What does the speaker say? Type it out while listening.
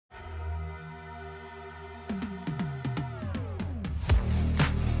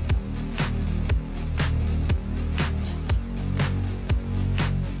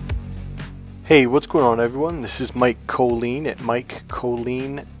Hey, what's going on everyone? This is Mike Colleen at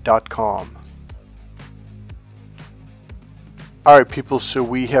MikeColleen.com. Alright people, so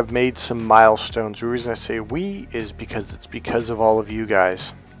we have made some milestones. The reason I say we is because it's because of all of you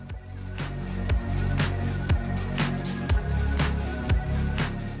guys.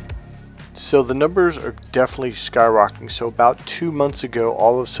 So the numbers are definitely skyrocketing. So about 2 months ago,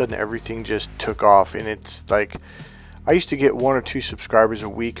 all of a sudden everything just took off, and it's like I used to get 1 or 2 subscribers a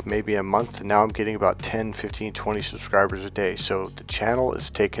week, maybe a month, and now I'm getting about 10, 15, 20 subscribers a day. So the channel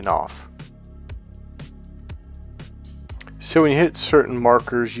is taking off. So when you hit certain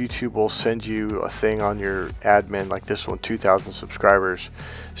markers, YouTube will send you a thing on your admin, like this one, 2,000 subscribers.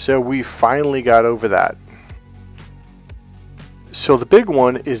 So we finally got over that. So the big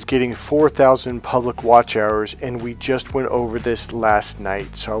one is getting 4,000 public watch hours, and we just went over this last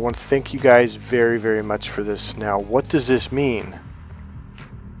night. So I want to thank you guys very, very much for this. Now, what does this mean?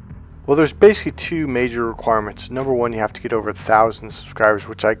 Well, there's basically 2 major requirements. Number 1, you have to get over 1,000 subscribers,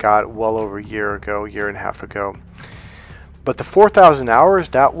 which I got well over a year ago, year and a half ago. But the 4,000 hours,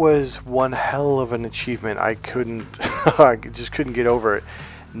 that was one hell of an achievement. I just couldn't get over it.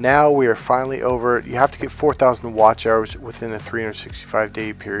 Now we are finally over it. You have to get 4,000 watch hours within a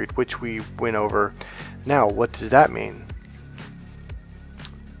 365-day period, which we went over. Now, what does that mean?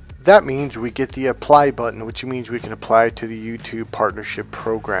 That means we get the apply button, which means we can apply to the YouTube partnership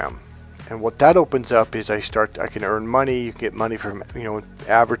program. And what that opens up is I can earn money. You can get money from,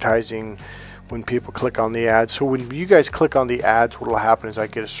 advertising when people click on the ads. So when you guys click on the ads, what will happen is I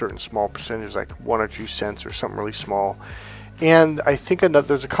get a certain small percentage, like 1 or 2 cents or something really small. And I think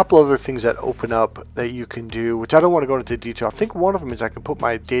there's a couple other things that open up that you can do, which I don't want to go into detail. I think one of them is I can put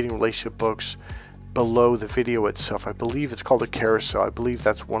my dating relationship books below the video itself. I believe it's called a carousel. I believe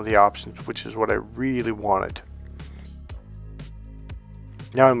that's one of the options, which is what I really wanted.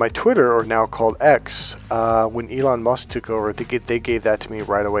 Now in my Twitter, or now called X, when Elon Musk took over, they gave that to me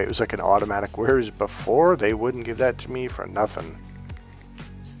right away. It was like an automatic, whereas before they wouldn't give that to me for nothing.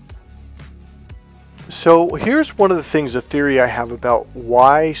 So here's one of the things, a theory I have about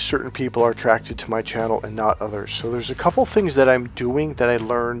why certain people are attracted to my channel and not others. So there's a couple things that I'm doing that I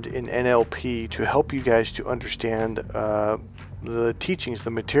learned in NLP to help you guys to understand the teachings, the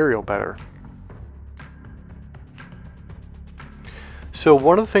material better. So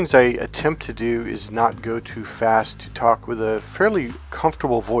one of the things I attempt to do is not go too fast, to talk with a fairly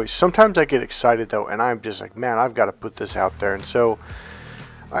comfortable voice. Sometimes I get excited though, and I'm just like, man, I've got to put this out there. And so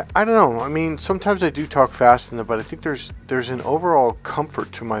I don't know. I mean, sometimes I do talk fast, but I think there's an overall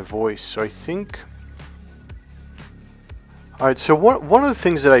comfort to my voice. So I think. All right. So one of the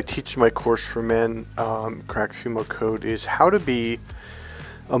things that I teach in my course for men, Cracked Female Code, is how to be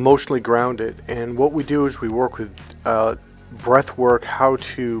emotionally grounded. And what we do is we work with breath work, how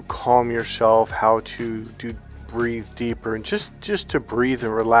to calm yourself, how to breathe deeper, and just to breathe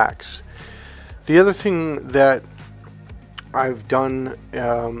and relax. The other thing that I've done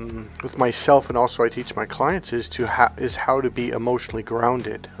with myself, and also I teach my clients, is how to be emotionally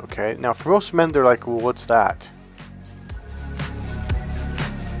grounded. Okay, now for most men, they're like, well, what's that?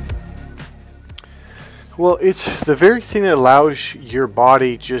 Well, it's the very thing that allows your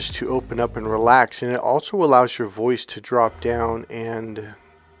body just to open up and relax, and it also allows your voice to drop down and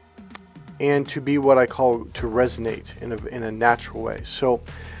to be what I call to resonate in a natural way. So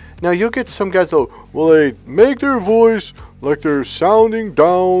now you'll get some guys though, well, they make their voice like they're sounding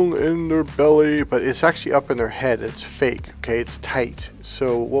down in their belly, but it's actually up in their head. It's fake, okay? It's tight.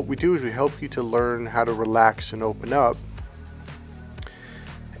 So what we do is we help you to learn how to relax and open up,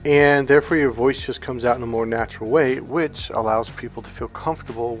 and therefore your voice just comes out in a more natural way, which allows people to feel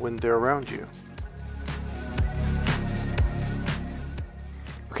comfortable when they're around you.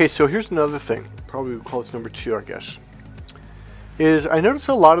 Okay, so here's another thing. Probably we'll call this number 2, I guess. Is I notice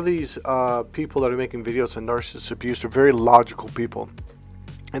a lot of these people that are making videos on narcissist abuse are very logical people,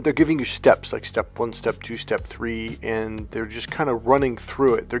 and they're giving you steps, like step 1, step 2, step 3, and they're just kind of running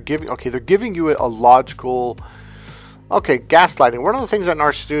through it. They're giving you a logical. Okay, gaslighting. One of the things that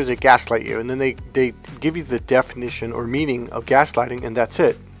narcissists do is they gaslight you, and then they give you the definition or meaning of gaslighting, and that's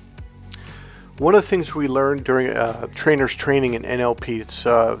it. One of the things we learned during trainer's training in NLP, it's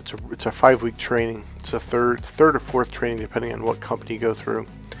a 5-week training. It's a third or fourth training, depending on what company you go through.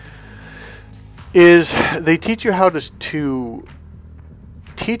 Is they teach you how to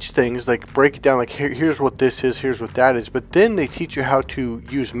teach things, like break it down, like here's what this is, here's what that is. But then they teach you how to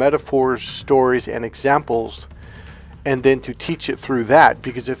use metaphors, stories, and examples, and then to teach it through that.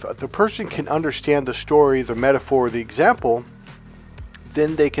 Because if the person can understand the story, the metaphor, the example,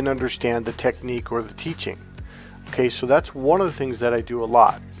 then they can understand the technique or the teaching. Okay, so that's one of the things that I do a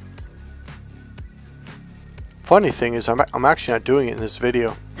lot. Funny thing is, I'm actually not doing it in this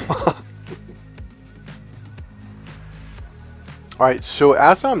video. Alright, so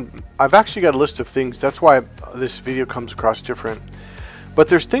I've actually got a list of things. That's why this video comes across different. But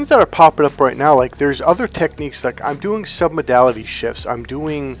there's things that are popping up right now. Like there's other techniques, like I'm doing submodality shifts. I'm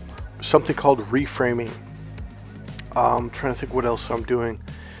doing something called reframing. I'm trying to think what else I'm doing.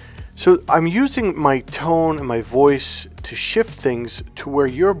 So I'm using my tone and my voice to shift things to where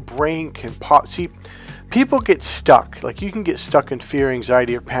your brain can pop. See, people get stuck. Like you can get stuck in fear,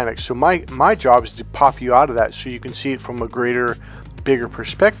 anxiety, or panic. So my job is to pop you out of that so you can see it from a greater, bigger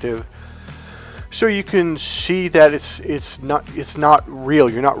perspective. So you can see that it's not real.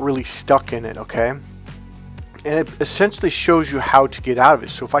 You're not really stuck in it, okay? And it essentially shows you how to get out of it.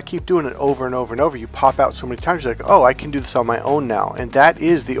 So if I keep doing it over and over and over, you pop out so many times, you're like, oh, I can do this on my own now. And that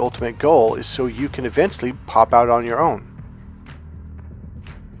is the ultimate goal, is so you can eventually pop out on your own.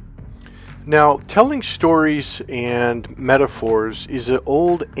 Now, telling stories and metaphors is an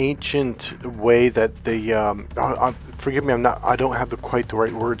old, ancient way that the forgive me, I don't have quite the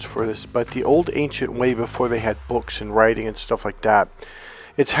right words for this, but the old, ancient way before they had books and writing and stuff like that.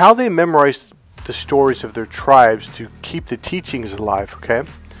 It's how they memorized the stories of their tribes to keep the teachings alive. Okay,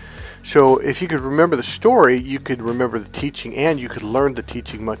 so if you could remember the story, you could remember the teaching, and you could learn the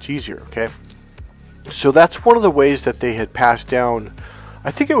teaching much easier. Okay, so that's one of the ways that they had passed down. I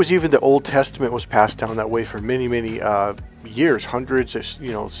think it was even the Old Testament was passed down that way for many years, hundreds,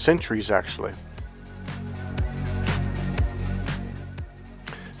 centuries actually.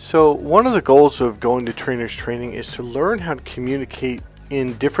 So one of the goals of going to trainers training is to learn how to communicate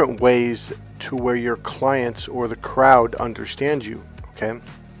in different ways to where your clients or the crowd understand you. Okay,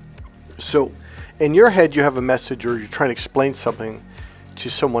 so in your head you have a message, or you're trying to explain something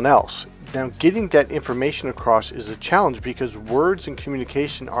to someone else. Now, getting that information across is a challenge, because words and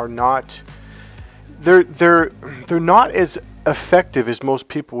communication are not they're not as effective as most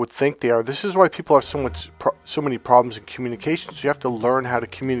people would think they are. This is why people have so many problems in communication. So you have to learn how to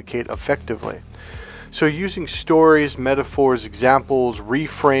communicate effectively. So using stories, metaphors, examples,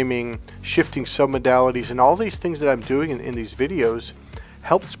 reframing, shifting submodalities, and all these things that I'm doing in these videos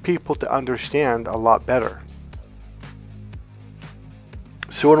helps people to understand a lot better.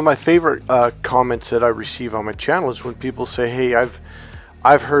 So one of my favorite comments that I receive on my channel is when people say, hey,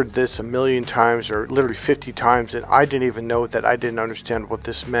 I've heard this a million times, or literally 50 times, and I didn't even know that I didn't understand what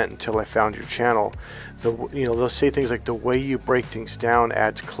this meant until I found your channel. They'll say things like, the way you break things down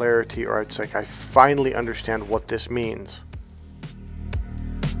adds clarity, or it's like, I finally understand what this means.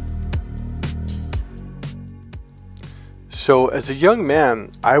 So as a young man,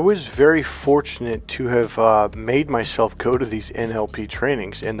 I was very fortunate to have made myself go to these NLP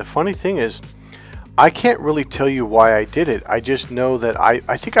trainings. And the funny thing is, I can't really tell you why I did it. I just know that I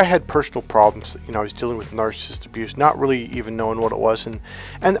think I had personal problems. I was dealing with narcissist abuse, not really even knowing what it was. And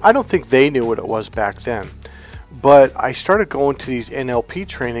I don't think they knew what it was back then. But I started going to these NLP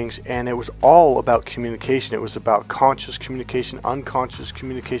trainings, and it was all about communication. It was about conscious communication, unconscious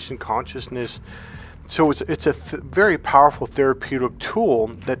communication, consciousness. So it's a very powerful therapeutic tool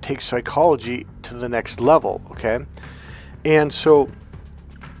that takes psychology to the next level, okay? And so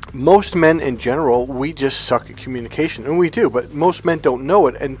most men in general, we just suck at communication, and we do, but most men don't know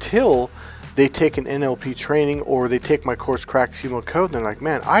it until they take an NLP training, or they take my course, Cracked Female Code, and they're like,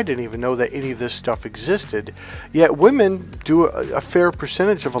 man, I didn't even know that any of this stuff existed. Yet women do a fair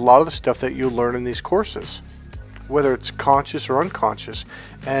percentage of a lot of the stuff that you learn in these courses, whether it's conscious or unconscious,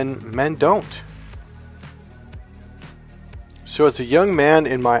 and men don't. So as a young man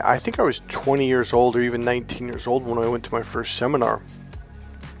I think I was 20 years old or even 19 years old when I went to my first seminar.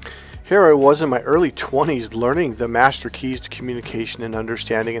 Here I was in my early 20s learning the master keys to communication and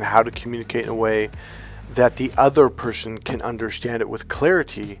understanding, and how to communicate in a way that the other person can understand it with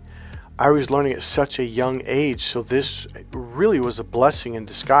clarity. I was learning at such a young age, so this really was a blessing in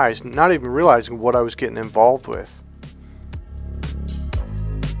disguise, not even realizing what I was getting involved with.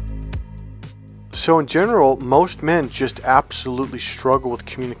 So in general, most men just absolutely struggle with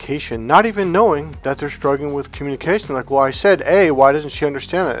communication, not even knowing that they're struggling with communication. Like, well, I said A, why doesn't she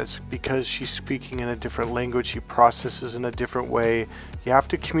understand it? It's because she's speaking in a different language, she processes in a different way. You have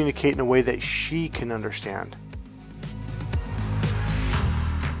to communicate in a way that she can understand.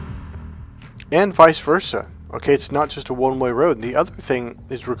 And vice versa. Okay, it's not just a one-way road. The other thing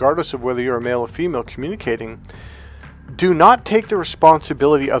is, regardless of whether you're a male or female communicating, do not take the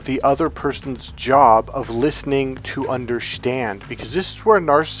responsibility of the other person's job of listening to understand, because this is where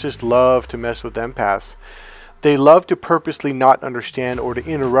narcissists love to mess with empaths. They love to purposely not understand, or to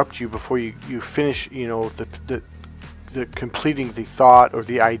interrupt you before you finish, the completing the thought or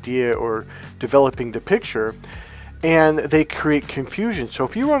the idea or developing the picture, and they create confusion. So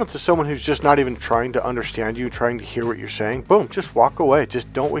if you run into someone who's just not even trying to understand you, trying to hear what you're saying, boom, just walk away.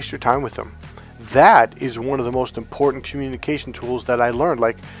 Just don't waste your time with them. That is one of the most important communication tools that I learned.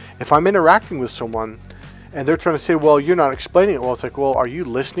 Like, if I'm interacting with someone and they're trying to say, well, you're not explaining it well, it's like, well, are you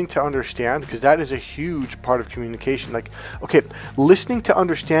listening to understand? Because that is a huge part of communication. Like, okay, listening to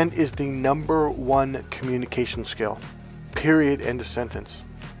understand is the #1 communication skill. Period. End of sentence.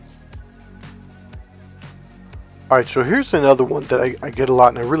 All right, so here's another one that I get a lot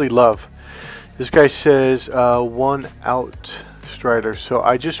and I really love. This guy says, one Outstrider. So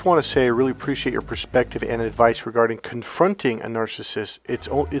I just want to say I really appreciate your perspective and advice regarding confronting a narcissist.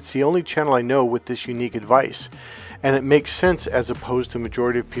 It's the only channel I know with this unique advice. And it makes sense as opposed to the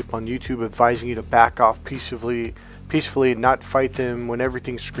majority of people on YouTube advising you to back off peacefully and not fight them when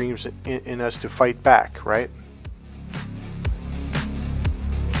everything screams in us to fight back, right?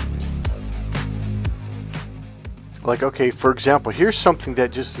 Like, okay, for example, here's something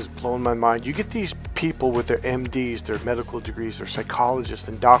that just has blown my mind. You get these people with their MDs, their medical degrees, their psychologists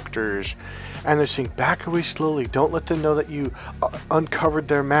and doctors, and they're saying, back away slowly, don't let them know that you uncovered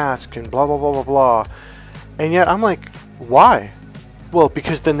their mask and blah, blah, blah, blah, blah. And yet I'm like, why? Well,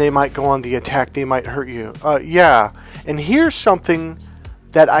 because then they might go on the attack, they might hurt you. Yeah. And here's something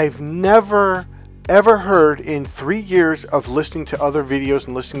that I've never ever heard in 3 years of listening to other videos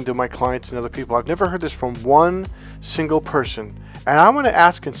and listening to my clients and other people. I've never heard this from one single person, and I'm going to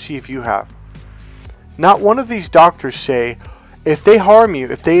ask and see if you have. Not one of these doctors say, if they harm you,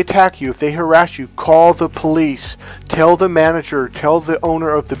 if they attack you, if they harass you, call the police, tell the manager, tell the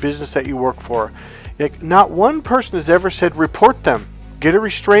owner of the business that you work for. Like, not one person has ever said report them, get a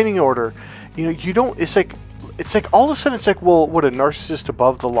restraining order. You know, you don't, it's like all of a sudden it's like, well, what, a narcissist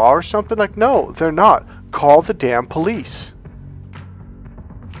above the law or something? Like, no, they're not. Call the damn police.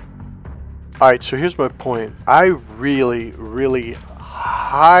 Alright, so here's my point. I really, really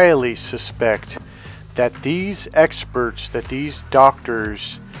highly suspect that these experts, that these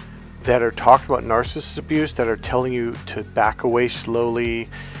doctors that are talking about narcissist abuse, that are telling you to back away slowly,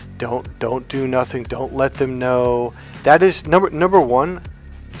 don't do nothing, don't let them know, that is number one,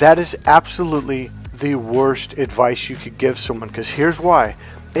 that is absolutely the worst advice you could give someone, because here's why.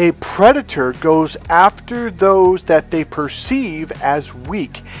 A predator goes after those that they perceive as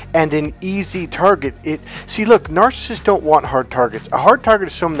weak and an easy target. See, look, narcissists don't want hard targets. A hard target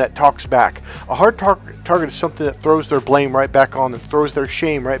is someone that talks back. A hard target is something that throws their blame right back on them, throws their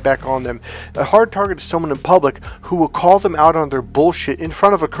shame right back on them. A hard target is someone in public who will call them out on their bullshit in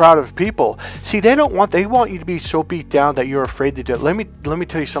front of a crowd of people. See, they want you to be so beat down that you're afraid to do it. Let me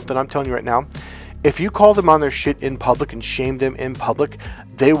tell you something I'm telling you right now. If you call them on their shit in public and shame them in public,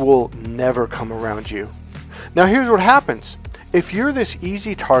 they will never come around you. Now here's what happens. If you're this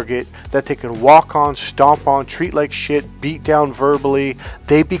easy target that they can walk on, stomp on, treat like shit, beat down verbally,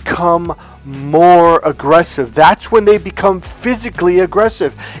 they become more aggressive. That's when they become physically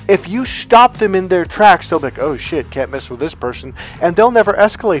aggressive. If you stop them in their tracks, they'll be like, oh shit, can't mess with this person. And they'll never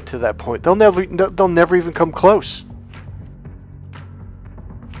escalate to that point. They'll never even come close.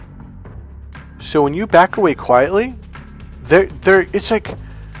 So when you back away quietly, it's like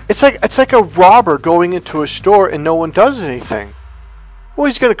a robber going into a store and no one does anything. Well,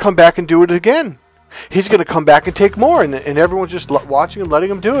 he's going to come back and do it again. He's going to come back and take more, and everyone's just watching and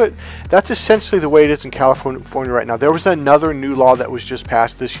letting him do it. That's essentially the way it is in California right now. There was another new law that was just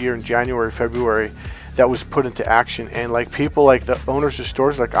passed this year in January, February, that was put into action, and like people, like the owners of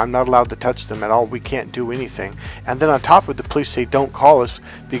stores, like, I'm not allowed to touch them at all, we can't do anything. And then on top of it, the police say don't call us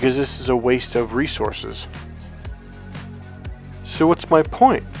because this is a waste of resources. So what's my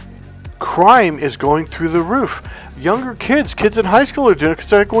point? Crime is going through the roof. Younger kids in high school are doing it because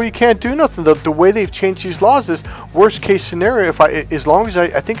they're like, well, you can't do nothing. The way they've changed these laws is worst case scenario. As long as I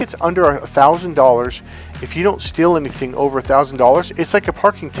think it's under $1,000, if you don't steal anything over $1,000, it's like a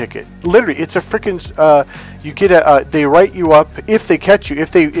parking ticket. Literally, it's a freaking. You get they write you up if they catch you,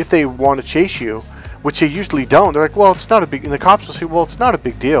 if they want to chase you, which they usually don't. They're like, well, it's not a big. And the cops will say, well, it's not a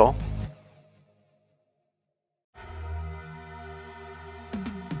big deal.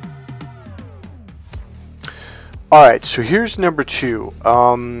 Alright, so here's number 2.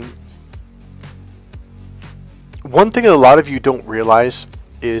 One thing that a lot of you don't realize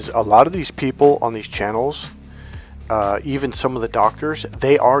is a lot of these people on these channels, even some of the doctors,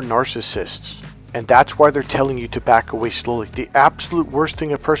 they are narcissists. And that's why they're telling you to back away slowly. The absolute worst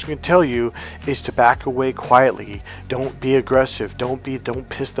thing a person can tell you is to back away quietly. Don't be aggressive. Don't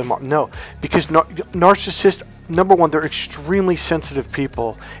piss them off. No, because narcissists number one, they're extremely sensitive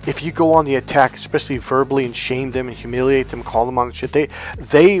people. If you go on the attack, especially verbally, and shame them and humiliate them, call them on the shit,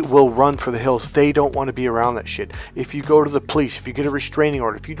 they will run for the hills. They don't want to be around that shit. If you go to the police, if you get a restraining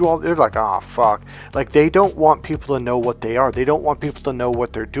order, if you do all, they're like, ah, fuck. Like, they don't want people to know what they are. They don't want people to know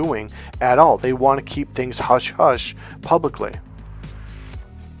what they're doing at all. They want to keep things hush-hush publicly.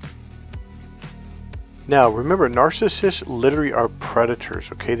 Now, remember, narcissists literally are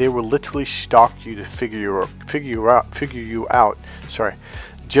predators, okay? They will literally stalk you to figure you out. Sorry.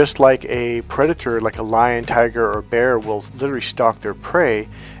 Just like a predator, like a lion, tiger, or bear, will literally stalk their prey,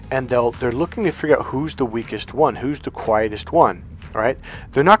 and they're looking to figure out who's the weakest one, who's the quietest one, all right?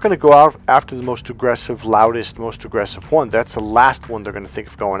 They're not going to go out after the most aggressive, loudest, most aggressive one. That's the last one they're going to think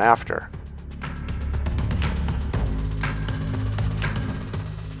of going after.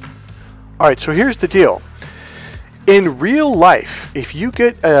 Alright, so here's the deal. In real life, if you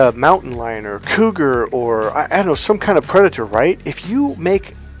get a mountain lion or a cougar or, I don't know, some kind of predator, right? If you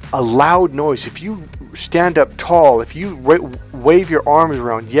make a loud noise, if you stand up tall, if you wave your arms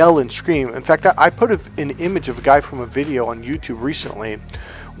around, yell and scream. In fact, I put an image of a guy from a video on YouTube recently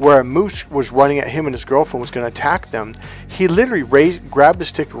where a moose was running at him and his girlfriend was going to attack them. He literally grabbed a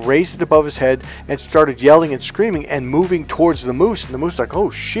stick, raised it above his head, and started yelling and screaming and moving towards the moose. And the moose was like, oh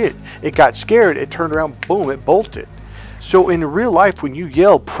shit. It got scared. It turned around. Boom. It bolted. So in real life, when you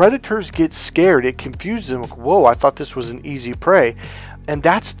yell, predators get scared. It confuses them. Like, whoa, I thought this was an easy prey. And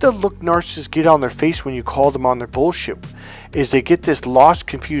that's the look narcissists get on their face when you call them on their bullshit. Is they get this lost,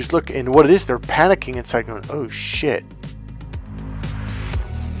 confused look. And what it is, they're panicking inside going, oh shit.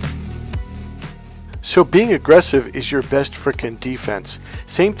 So being aggressive is your best freaking defense.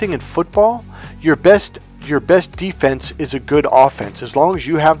 Same thing in football. Your best defense is a good offense. As long as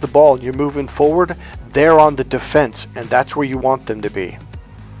you have the ball and you're moving forward, they're on the defense, and that's where you want them to be.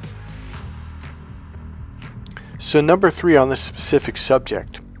 So number 3 on this specific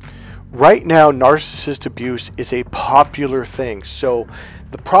subject. Right now, narcissist abuse is a popular thing. So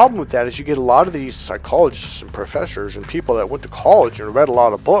the problem with that is you get a lot of these psychologists and professors and people that went to college and read a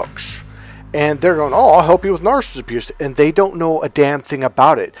lot of books. And they're going, oh, I'll help you with narcissist abuse. And they don't know a damn thing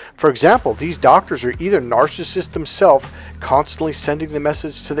about it. For example, these doctors are either narcissists themselves, constantly sending the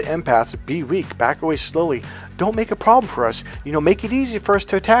message to the empaths, be weak, back away slowly, don't make a problem for us, you know, make it easy for us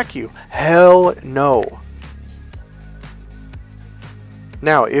to attack you. Hell no.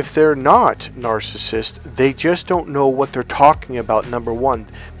 Now, if they're not narcissists, they just don't know what they're talking about, number one,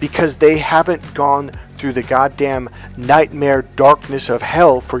 because they haven't gone through the goddamn nightmare darkness of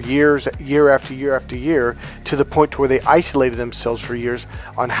hell for years, year after year after year, to the point where they isolated themselves for years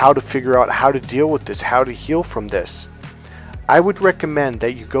on how to figure out how to deal with this, how to heal from this. I would recommend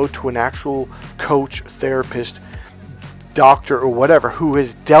that you go to an actual coach, therapist, doctor, or whatever who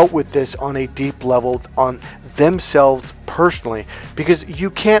has dealt with this on a deep level, on themselves personally, because you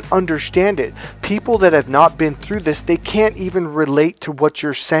can't understand it. People that have not been through this, they can't even relate to what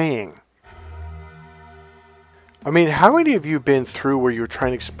you're saying. I mean, how many of you have been through where you're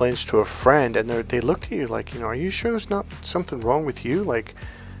trying to explain this to a friend and they look at you like, you know, are you sure there's not something wrong with you? Like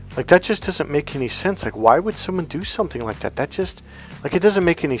that just doesn't make any sense. Like, why would someone do something like that? That just, like, it doesn't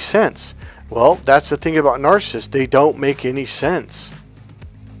make any sense. Well, that's the thing about narcissists. They don't make any sense.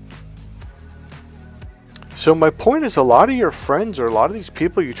 So my point is, a lot of your friends or a lot of these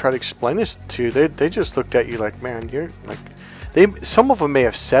people you try to explain this to, they just looked at you like, man, you're like, some of them may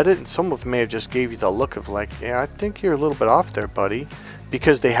have said it and some of them may have just gave you the look of like, yeah, I think you're a little bit off there, buddy,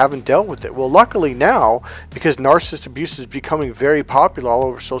 because they haven't dealt with it. Well, luckily now, because narcissist abuse is becoming very popular all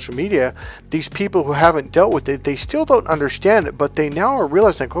over social media, these people who haven't dealt with it, they still don't understand it, but they now are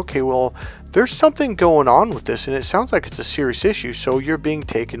realizing, like, okay, well, there's something going on with this, and it sounds like it's a serious issue, so you're being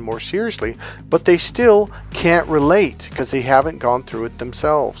taken more seriously. But they still can't relate because they haven't gone through it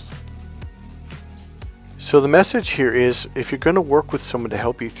themselves. So the message here is, if you're going to work with someone to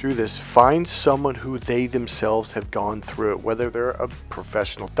help you through this, find someone who they themselves have gone through it, whether they're a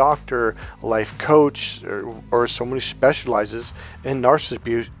professional doctor, a life coach, or someone who specializes in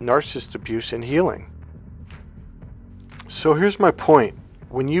narcissist abuse and healing. So here's my point.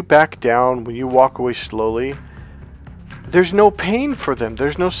 When you back down, when you walk away slowly, there's no pain for them.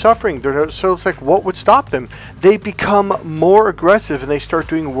 There's no suffering. So it's like, what would stop them? They become more aggressive and they start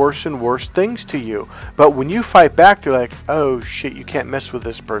doing worse and worse things to you. But when you fight back, they're like, oh shit, you can't mess with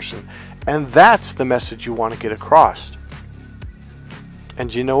this person. And that's the message you want to get across.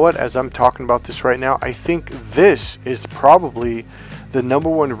 And you know what? As I'm talking about this right now, I think this is probably the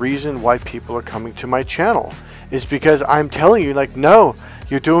 #1 reason why people are coming to my channel. Is because I'm telling you, like, no,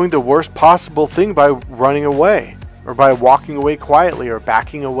 you're doing the worst possible thing by running away. or by walking away quietly or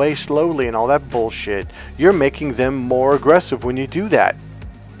backing away slowly and all that bullshit. You're making them more aggressive when you do that.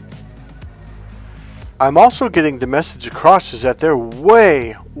 I'm also getting the message across is that they're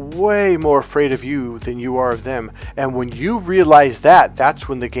way more afraid of you than you are of them. And when you realize that, that's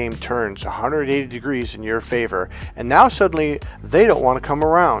when the game turns 180 degrees in your favor. And now suddenly they don't want to come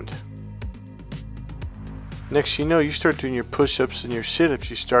around. Next you know, you start doing your push-ups and your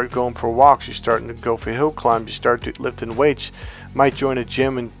sit-ups, you start going for walks, you're starting to go for hill climbs, you start lifting weights, you might join a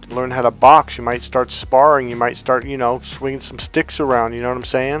gym and learn how to box, you might start sparring, you might start, you know, swinging some sticks around, you know what I'm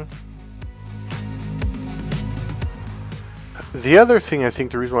saying? The other thing I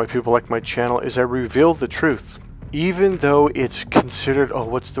think the reason why people like my channel is I reveal the truth. Even though it's considered, oh,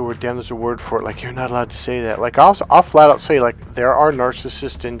 what's the word? Damn, there's a word for it. Like, you're not allowed to say that. Like, I'll flat out say, like, there are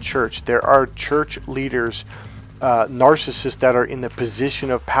narcissists in church. There are church leaders, narcissists that are in the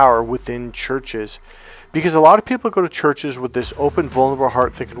position of power within churches. Because a lot of people go to churches with this open, vulnerable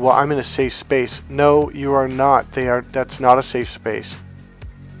heart thinking, well, I'm in a safe space. No, you are not. That's not a safe space.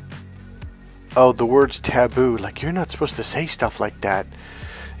 Oh, the word's taboo. Like, you're not supposed to say stuff like that.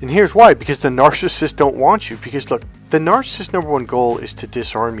 And here's why. Because the narcissists don't want you. Because, look, the narcissist's #1 goal is to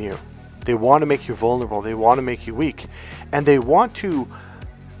disarm you. They want to make you vulnerable. They want to make you weak. And they want to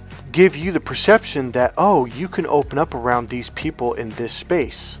give you the perception that, oh, you can open up around these people in this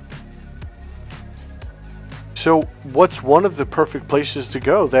space. So what's one of the perfect places to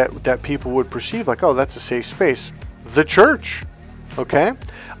go that people would perceive like, oh, that's a safe space? The church. Okay?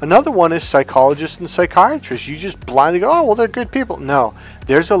 Another one is psychologists and psychiatrists. You just blindly go, oh, well, they're good people. No,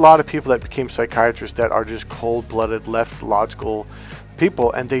 there's a lot of people that became psychiatrists that are just cold-blooded, left logical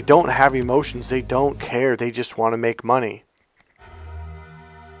people, and they don't have emotions. They don't care. They just want to make money.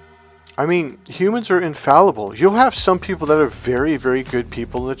 I mean, humans are infallible. You'll have some people that are very, very good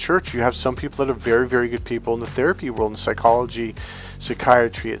people in the church. You have some people that are very, very good people in the therapy world, in psychology,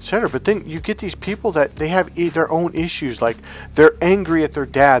 psychiatry, etc. But then you get these people that they have their own issues. Like, they're angry at their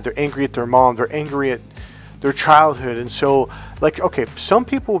dad, they're angry at their mom, they're angry at their childhood. And so, like, okay, some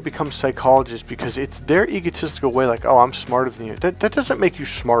people will become psychologists because it's their egotistical way, like, oh, I'm smarter than you. That doesn't make you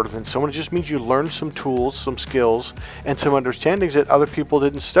smarter than someone. It just means you learn some tools, some skills, and some understandings that other people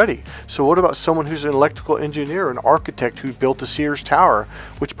didn't study. So what about someone who's an electrical engineer, an architect who built the Sears Tower,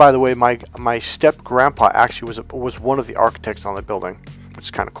 which, by the way, my step-grandpa actually was one of the architects on the building, which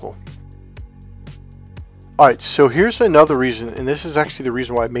is kind of cool. Alright, so here's another reason, and this is actually the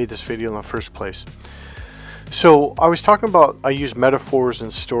reason why I made this video in the first place. So I was talking about, I use metaphors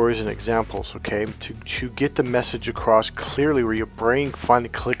and stories and examples, okay, to get the message across clearly, where your brain finally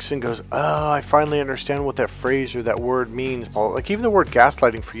clicks and goes, oh, I finally understand what that phrase or that word means. Like, even the word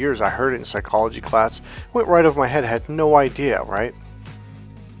gaslighting, for years I heard it in psychology class, went right over my head, I had no idea, right?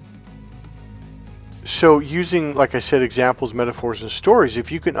 So using, like I said, examples, metaphors, and stories,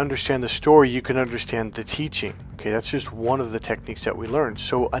 if you can understand the story, you can understand the teaching. Okay, that's just one of the techniques that we learned.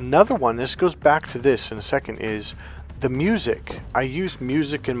 So another one, this goes back to this in a second, is the music. I use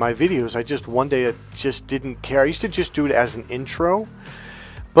music in my videos. I just, one day, I just didn't care. I used to just do it as an intro.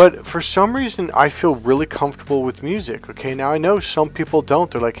 But for some reason, I feel really comfortable with music. Okay, now I know some people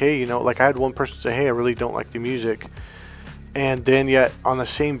don't. They're like, hey, you know, like I had one person say, hey, I really don't like the music. And then yet on the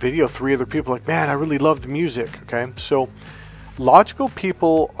same video, 3 other people are like, man, I really love the music. Okay, so logical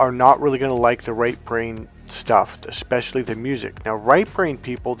people are not really going to like the right brain stuff, especially the music. Now, right brain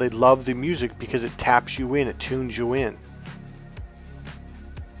people, they love the music because it taps you in, it tunes you in.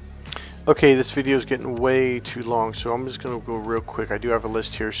 Okay, this video is getting way too long, so I'm just going to go real quick. I do have a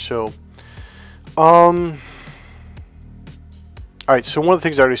list here. So, alright, so one of the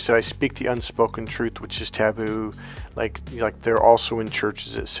things I already said, I speak the unspoken truth, which is taboo. Like they're also in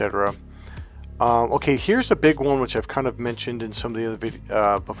churches, etc. Okay, here's a big one, which I've kind of mentioned in some of the other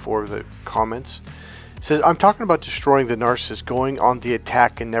videos before the comments. It says, I'm talking about destroying the narcissist, going on the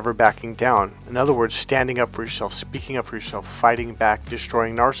attack and never backing down. In other words, standing up for yourself, speaking up for yourself, fighting back,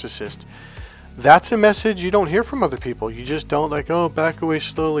 destroying narcissist. That's a message you don't hear from other people. You just don't, like, oh, back away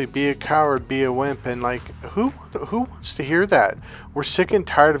slowly, be a coward, be a wimp. And like, who wants to hear that? We're sick and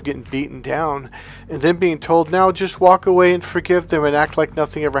tired of getting beaten down and then being told, now just walk away and forgive them and act like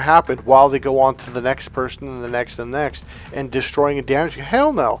nothing ever happened, while they go on to the next person and the next and the next and destroying and damaging.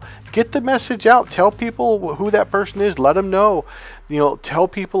 Hell no. Get the message out. Tell people who that person is. Let them know. You know, tell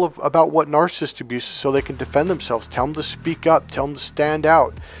people about what narcissist abuse is so they can defend themselves. Tell them to speak up. Tell them to stand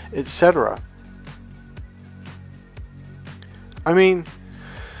out, etc. I mean,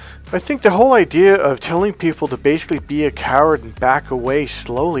 I think the whole idea of telling people to basically be a coward and back away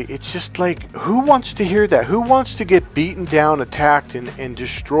slowly, it's just like, who wants to hear that? Who wants to get beaten down, attacked, and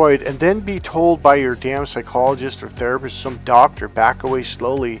destroyed, and then be told by your damn psychologist or therapist, some doctor, back away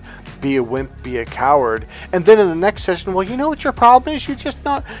slowly, be a wimp, be a coward, and then in the next session, well, you know what your problem is? You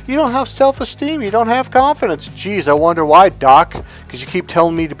don't have self-esteem, you don't have confidence. Geez, I wonder why, doc, because you keep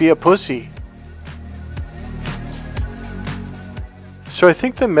telling me to be a pussy. So I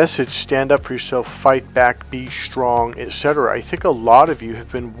think the message, stand up for yourself, fight back, be strong, etc. I think a lot of you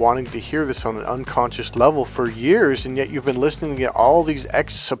have been wanting to hear this on an unconscious level for years, and yet you've been listening to all these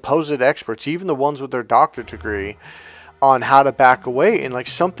supposed experts, even the ones with their doctorate degree, on how to back away, and like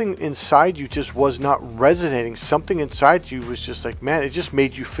something inside you just was not resonating. Something inside you was just like, man, it just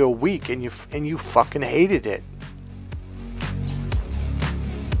made you feel weak, and you fucking hated it.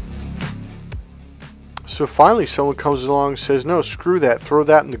 So finally someone comes along and says, no, screw that, throw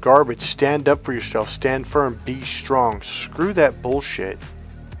that in the garbage, stand up for yourself, stand firm, be strong, screw that bullshit.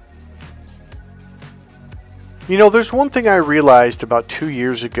 You know, there's one thing I realized about 2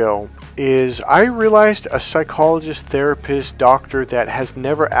 years ago, is I realized a psychologist, therapist, doctor that has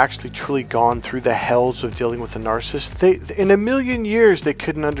never actually truly gone through the hells of dealing with a narcissist, in a million years they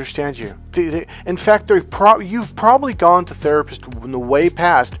couldn't understand you. In fact, you've probably gone to therapists in the way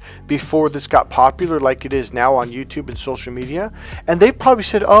past before this got popular like it is now on YouTube and social media, and they probably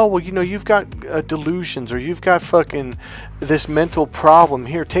said, oh, well, you know, you've got delusions, or you've got fucking this mental problem,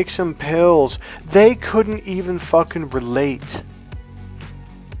 here, take some pills. They couldn't even fucking relate.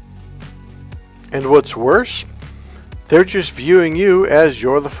 And what's worse, they're just viewing you as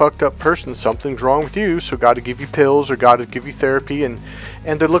you're the fucked up person. Something's wrong with you, so got to give you pills or got to give you therapy. And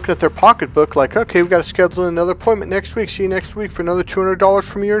they're looking at their pocketbook like, okay, we've got to schedule another appointment next week. See you next week for another $200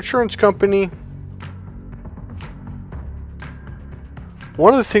 from your insurance company.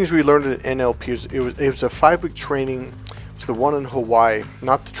 One of the things we learned at NLP is it was a 5-week training. It's the one in Hawaii,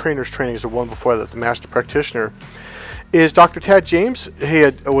 not the trainer's training, it's the one before that, the master practitioner. Is Dr. Tad James, he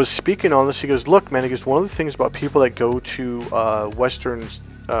was speaking on this. He goes, look, man, he goes, one of the things about people that go to Western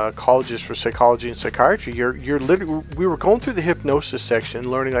colleges for psychology and psychiatry, you're literally, we were going through the hypnosis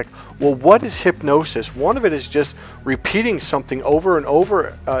section, learning like, well, what is hypnosis? One of it is just repeating something over and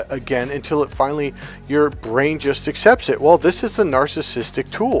over again until it finally, your brain just accepts it. Well, this is the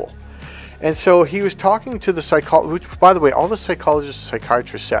narcissistic tool. And so he was talking to the psychologist, which, by the way, all the psychologists and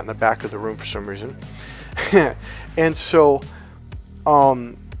psychiatrists sat in the back of the room for some reason. And so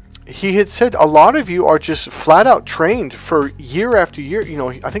he had said, a lot of you are just flat out trained for year after year. You know,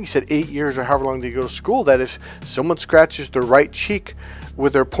 I think he said 8 years or however long they go to school, that if someone scratches their right cheek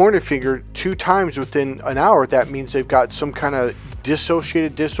with their pointer finger 2 times within an hour, that means they've got some kind of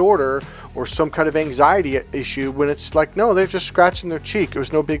dissociated disorder or some kind of anxiety issue, when it's like, no, they're just scratching their cheek. It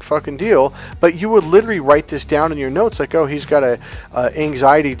was no big fucking deal. But you would literally write this down in your notes like, oh, he's got a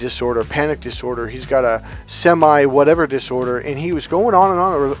anxiety disorder, panic disorder, he's got a semi whatever disorder, and he was going on and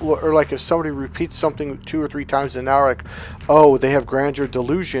on. Or like if somebody repeats something 2 or 3 times an hour, like, oh, they have grandeur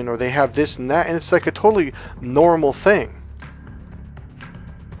delusion, or they have this and that, and it's like a totally normal thing.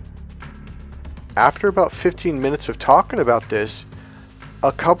 After about 15 minutes of talking about this,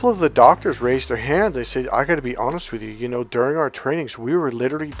 a couple of the doctors raised their hand. They said, I got to be honest with you, you know, during our trainings, we were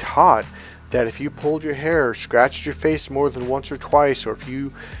literally taught that if you pulled your hair, scratched your face more than once or twice, or if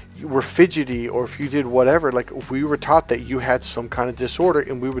you were fidgety, or if you did whatever, like, we were taught that you had some kind of disorder,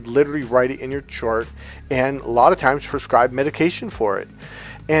 and we would literally write it in your chart, and a lot of times prescribe medication for it.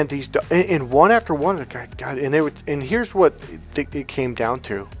 And these, and one after one, like, God, and they would, and here's what it came down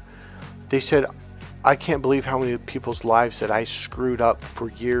to. They said, I can't believe how many people's lives that I screwed up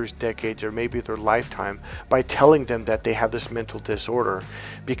for years, decades, or maybe their lifetime by telling them that they have this mental disorder.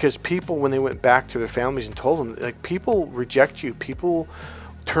 Because people, when they went back to their families and told them, like, people reject you, people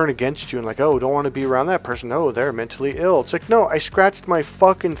turn against you and like, oh, don't want to be around that person. No, they're mentally ill. It's like, no, I scratched my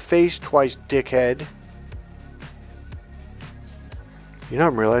fucking face twice, dickhead. You know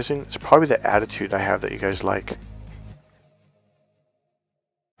what I'm realizing? It's probably the attitude I have that you guys like.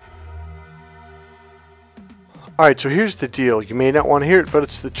 Alright, so here's the deal. You may not want to hear it, but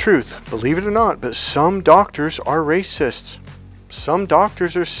it's the truth. Believe it or not, but some doctors are racists. Some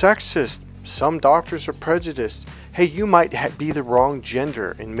doctors are sexist. Some doctors are prejudiced. Hey, you might be the wrong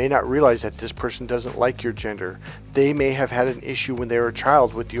gender and may not realize that this person doesn't like your gender. They may have had an issue when they were a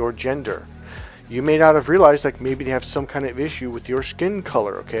child with your gender. You may not have realized, like, maybe they have some kind of issue with your skin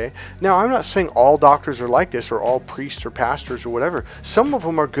color, okay? Now, I'm not saying all doctors are like this, or all priests or pastors or whatever. Some of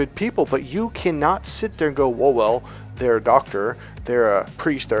them are good people, but you cannot sit there and go, well, they're a doctor, they're a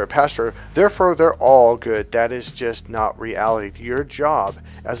priest, they're a pastor, therefore they're all good. That is just not reality. Your job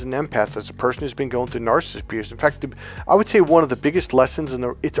as an empath, as a person who's been going through narcissist abuse, in fact, I would say one of the biggest lessons,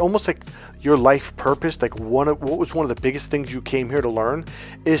 it's almost like your life purpose, like what was one of the biggest things you came here to learn,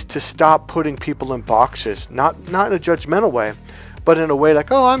 is to stop putting people in boxes, not in a judgmental way, but in a way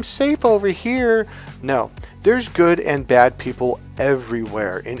like, oh, I'm safe over here. No, there's good and bad people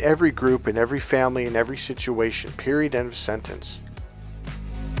everywhere, in every group, in every family, in every situation, period, end of sentence.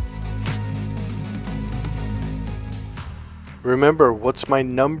 Remember, what's my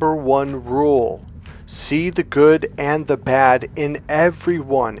number one rule? See the good and the bad in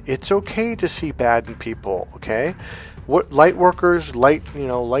everyone. It's okay to see bad in people, okay? What light workers, light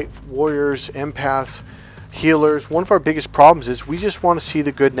warriors, empaths, healers, one of our biggest problems is we just want to see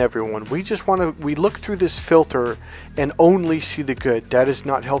the good in everyone. We look through this filter and only see the good. That is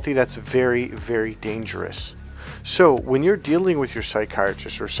not healthy. That's very, very dangerous. So when you're dealing with your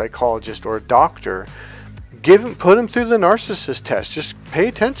psychiatrist or psychologist or a doctor, put them through the narcissist test. Just pay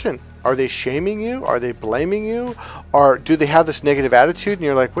attention. Are they shaming you? Are they blaming you? Or do they have this negative attitude and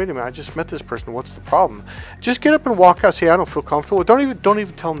you're like, wait a minute, I just met this person, what's the problem? Just get up and walk out, say, I don't feel comfortable. Don't even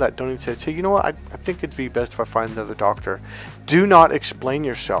tell them that. Don't even say, you know what, I think it'd be best if I find another doctor. Do not explain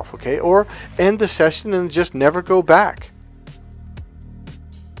yourself, okay? Or end the session and just never go back.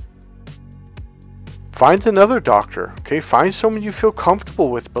 Find another doctor, okay? Find someone you feel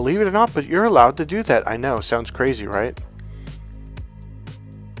comfortable with, believe it or not, but you're allowed to do that. I know, sounds crazy, right?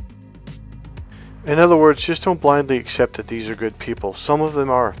 In other words, just don't blindly accept that these are good people. Some of them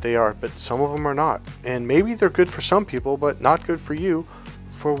are, but some of them are not. And maybe they're good for some people, but not good for you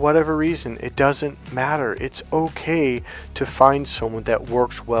for whatever reason. It doesn't matter. It's okay to find someone that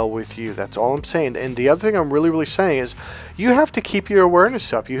works well with you. That's all I'm saying. And the other thing I'm really saying is you have to keep your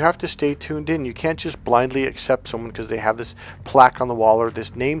awareness up. You have to stay tuned in. You can't just blindly accept someone because they have this plaque on the wall or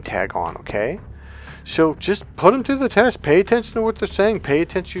this name tag on, okay? So just put them through the test. Pay attention to what they're saying. Pay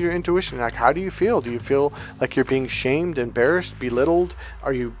attention to your intuition. Like, how do you feel? Do you feel like you're being shamed, embarrassed, belittled?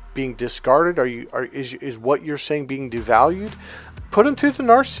 Are you being discarded? Is what you're saying being devalued? Put them through the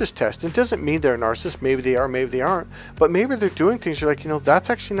narcissist test. It doesn't mean they're a narcissist. Maybe they are, maybe they aren't. But maybe they're doing things you're like, that's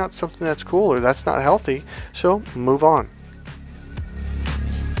actually not something that's cool or that's not healthy. So move on.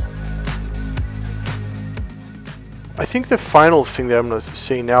 I think the final thing that I'm going to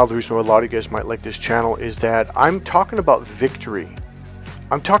say now, the reason why a lot of you guys might like this channel, is that I'm talking about victory.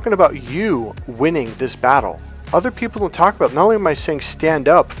 I'm talking about you winning this battle. Other people don't talk about it. Not only am I saying stand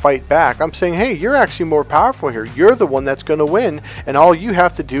up, fight back, I'm saying, hey, you're actually more powerful here. You're the one that's going to win, and all you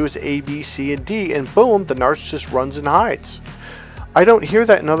have to do is A, B, C, and D, and boom, the narcissist runs and hides. I don't hear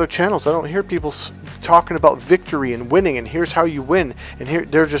that in other channels. I don't hear people talking about victory and winning and here's how you win. And here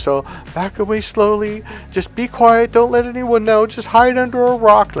they're just back away slowly. Just be quiet. Don't let anyone know. Just hide under a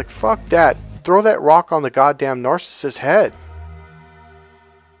rock. Like, fuck that. Throw that rock on the goddamn narcissist's head.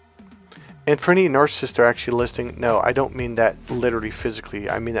 And for any narcissists that are actually listening, no, I don't mean that literally physically.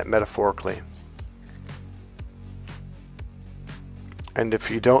 I mean that metaphorically. And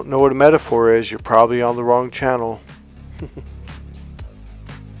if you don't know what a metaphor is, you're probably on the wrong channel.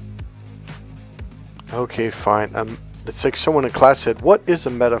 Okay, fine. It's like someone in class said, what is a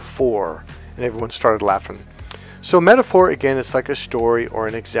metaphor? And everyone started laughing. So metaphor, again, it's like a story or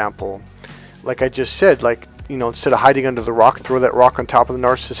an example. Like I just said, like, instead of hiding under the rock, throw that rock on top of the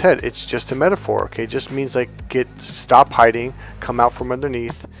narcissist's head. It's just a metaphor, okay? It just means like stop hiding, come out from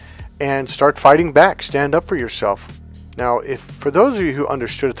underneath, and start fighting back. Stand up for yourself. Now, for those of you who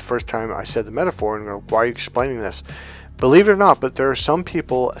understood it the first time I said the metaphor, and go, why are you explaining this? Believe it or not, but there are some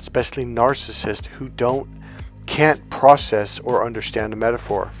people, especially narcissists, who can't process or understand a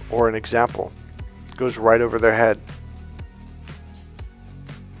metaphor or an example. It goes right over their head.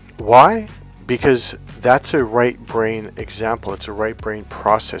 Why? Because that's a right brain example. It's a right brain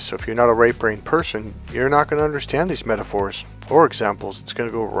process. So if you're not a right brain person, you're not going to understand these metaphors or examples. It's going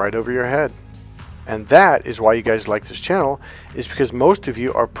to go right over your head. And that is why you guys like this channel, is because most of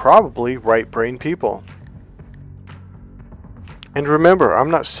you are probably right brain people. And remember,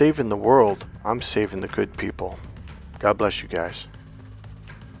 I'm not saving the world. I'm saving the good people. God bless you guys.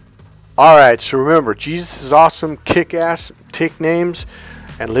 Alright, so remember, Jesus is awesome, kick ass, take names,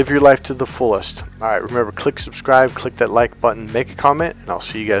 and live your life to the fullest. Alright, remember, click subscribe, click that like button, make a comment, and I'll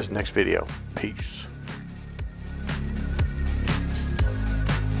see you guys next video. Peace.